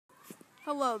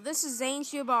Hello, this is Zane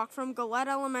Shubach from Gillette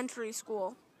Elementary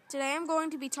School. Today I'm going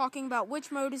to be talking about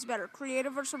which mode is better,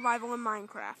 creative or survival in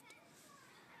Minecraft.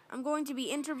 I'm going to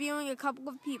be interviewing a couple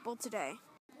of people today.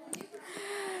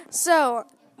 So,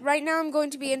 right now I'm going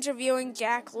to be interviewing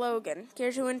Jack Logan.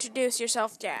 Care to introduce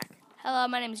yourself, Jack? Hello,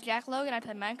 my name is Jack Logan. I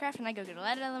play Minecraft and I go to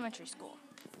Gillette Elementary School.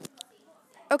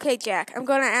 Okay, Jack, I'm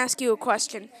going to ask you a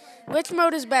question. Which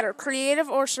mode is better, creative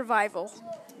or survival?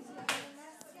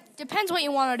 Depends what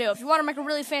you want to do. If you want to make a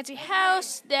really fancy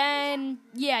house, then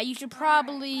yeah, you should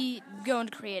probably go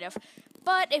into creative.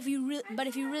 But if you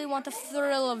really want the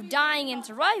thrill of dying and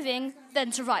surviving,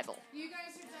 then survival.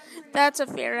 That's a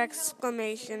fair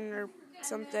exclamation or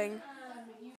something.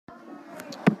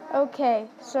 Okay,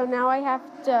 so now I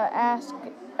have to ask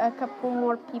a couple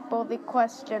more people the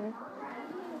question.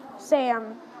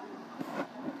 Sam.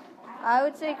 I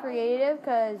would say creative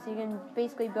because you can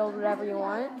basically build whatever you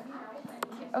want.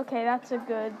 Okay, that's a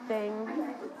good thing.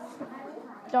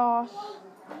 Josh.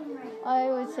 I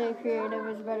would say creative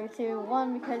is better too.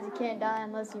 One, because you can't die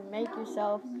unless you make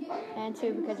yourself, and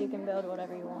two, because you can build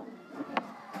whatever you want.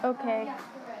 Okay,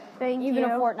 thank you. Even a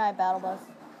Fortnite battle bus.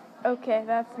 Okay,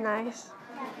 that's nice.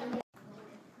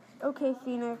 Okay,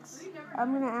 Phoenix,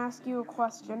 I'm going to ask you a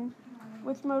question.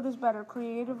 Which mode is better,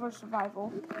 creative or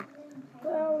survival?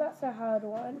 Well, that's a hard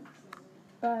one,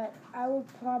 but I would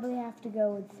probably have to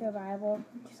go with survival,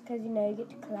 just because, you get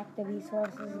to collect the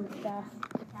resources and stuff.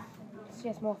 It's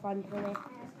just more fun for me.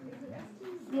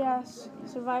 Yes,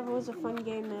 survival is a fun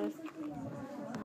game if